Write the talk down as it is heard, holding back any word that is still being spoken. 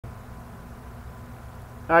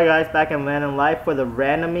Alright guys, back in Random Life for the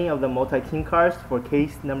randoming of the multi-team cards for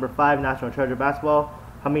case number 5 National Treasure Basketball.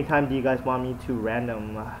 How many times do you guys want me to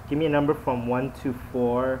random? Give me a number from 1 to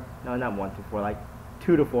 4. No, not 1 to 4, like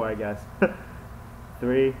 2 to 4 I guess.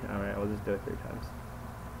 3? Alright, we'll just do it 3 times.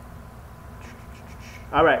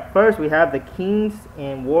 Alright, first we have the Kings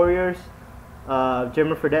and Warriors.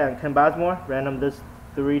 Jimmer Fredette and Ken Bazemore. Random this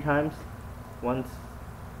 3 times. Once,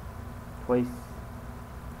 twice,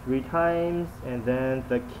 3 times, and then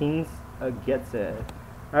the Kings gets it.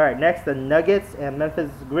 Alright, next the Nuggets and Memphis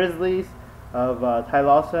Grizzlies of Ty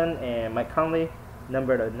Lawson and Mike Conley.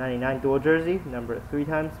 Number 99 dual jersey. Number 3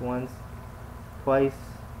 times. Once, twice,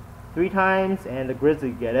 3 times, and the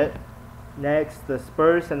Grizzlies get it. Next, the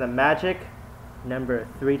Spurs and the Magic. Number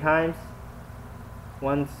 3 times.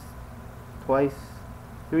 Once, twice,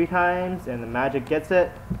 3 times, and the Magic gets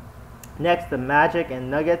it. Next, the Magic and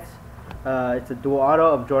Nuggets. It's a dual auto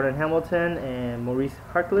of Jordan Hamilton and Maurice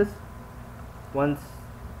Harkless. Once,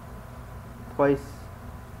 twice,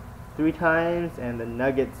 3 times, and the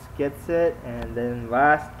Nuggets gets it. And then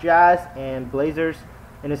last, Jazz and Blazers,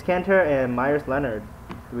 Enes Kanter and Myers Leonard.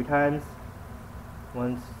 3 times,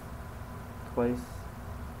 once, twice,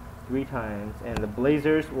 3 times, and the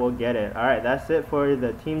Blazers will get it. Alright, that's it for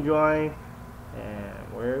the team drawing.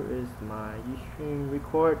 And where is my Ustream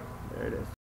record? There it is.